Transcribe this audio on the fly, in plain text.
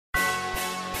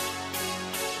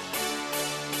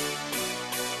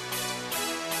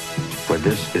For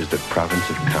this is the province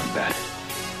of combat,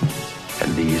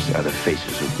 and these are the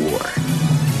faces of war.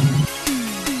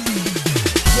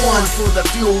 One for the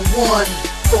fuel, one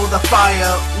for the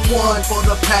fire, one for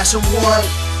the passion, one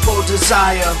for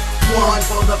desire, one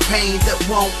for the pain that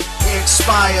won't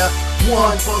expire,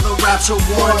 one for the rapture,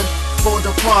 one for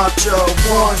departure,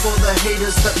 one for the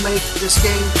haters that make this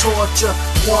game torture,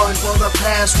 one for the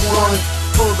past, one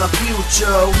for the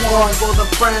future, one for the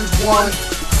friends, one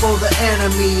for the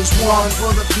enemies, one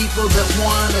for the people that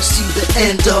wanna see the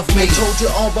end of me. Told you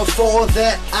all before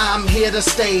that I'm here to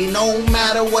stay. No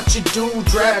matter what you do,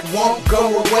 Drac won't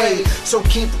go away. So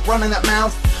keep running that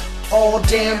mouth all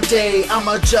damn day.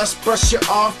 I'ma just brush you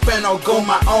off and I'll go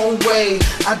my own way.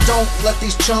 I don't let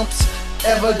these chumps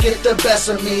ever get the best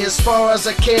of me. As far as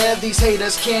I care, these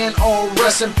haters can all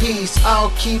rest in peace. I'll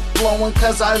keep blowing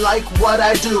cause I like what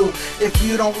I do. If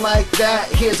you don't like that,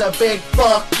 here's a big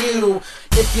fuck you.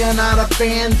 If you're not a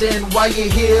fan, then why you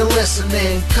here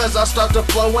listening? Cause I'll start to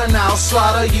flow and I'll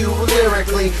slaughter you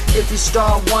lyrically. If you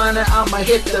start whining, I'ma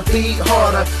hit the beat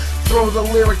harder. Throw the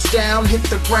lyrics down, hit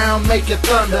the ground, make it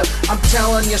thunder. I'm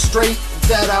telling you straight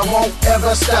that I won't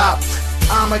ever stop.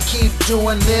 I'ma keep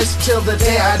doing this till the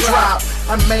day I drop.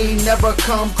 I may never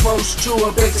come close to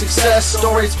a big success.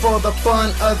 Stories for the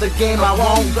fun of the game, I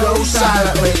won't go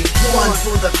silently. One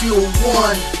for the fuel,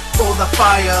 one for the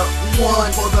fire,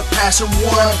 one for the passion,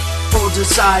 one for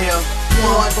desire,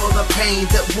 one for the pain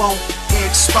that won't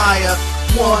expire,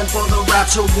 one for the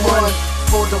rapture, one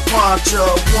for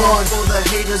departure, one for the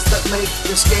haters that make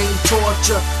this game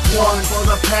torture, one for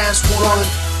the past, one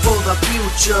for the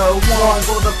future, one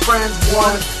for the friends,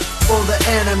 one for the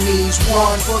enemies,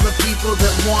 one for the people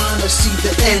that wanna see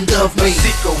the end of me.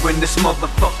 Asiko in this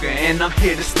motherfucker, and I'm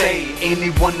here to stay.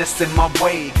 Anyone that's in my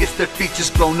way gets their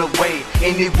features blown away.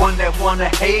 Anyone that wanna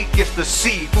hate gets to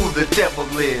see who the devil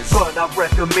is. But I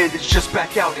recommend it, just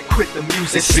back out and quit the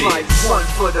music. It's like one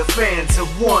for the fans and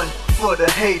one for the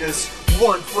haters,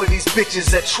 one for these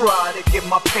bitches that try to get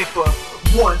my paper,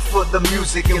 one for the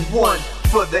music and one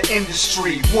for the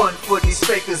industry, one for these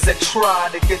fakers that try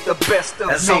to get the best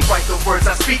of me. As I write the words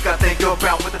I speak, I think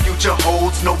about what the future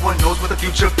holds. No one knows what the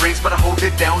future brings, but I hold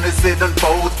it down as it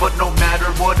unfolds. But no matter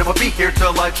what, I'll be here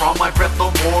till I draw my breath no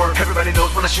more. Everybody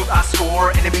knows when I shoot, I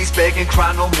score. Enemies beg and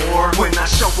cry no more. When I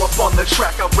show up on the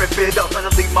track, I rip it up and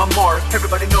I leave my mark.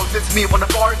 Everybody knows it's me when I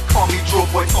bark. Call me Drill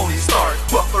Boy Tony Stark.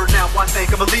 But for now, I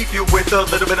think I'ma leave you with a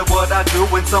little bit of what I do.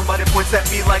 When somebody points at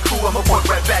me like who, I'ma point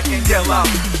right back and yell out,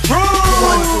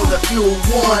 one for the fuel,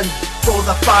 one for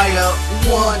the fire,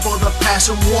 one for the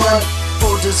passion, one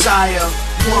for desire,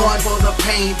 one for the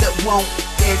pain that won't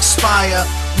expire,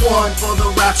 one for the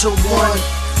rapture, one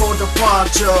for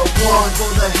departure, one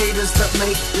for the haters that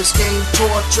make this game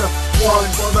torture, one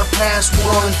for the past,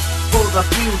 one for the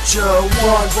future,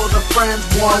 one for the friends,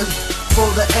 one for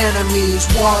the enemies,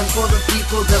 one for the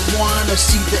people that wanna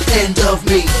see the end of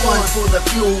me. One for the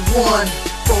fuel, one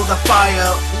for the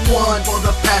fire, one for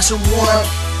the passion, one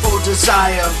for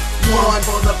desire, one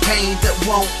for the pain that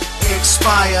won't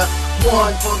expire,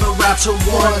 one for the rapture,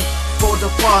 one for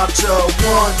departure,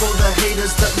 one for the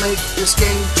haters that make this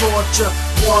game torture,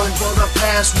 one for the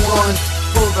past, one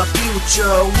for the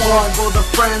future, one for the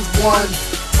friends, one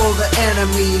for the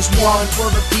enemies, one for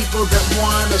the people that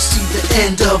wanna see the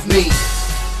end of me.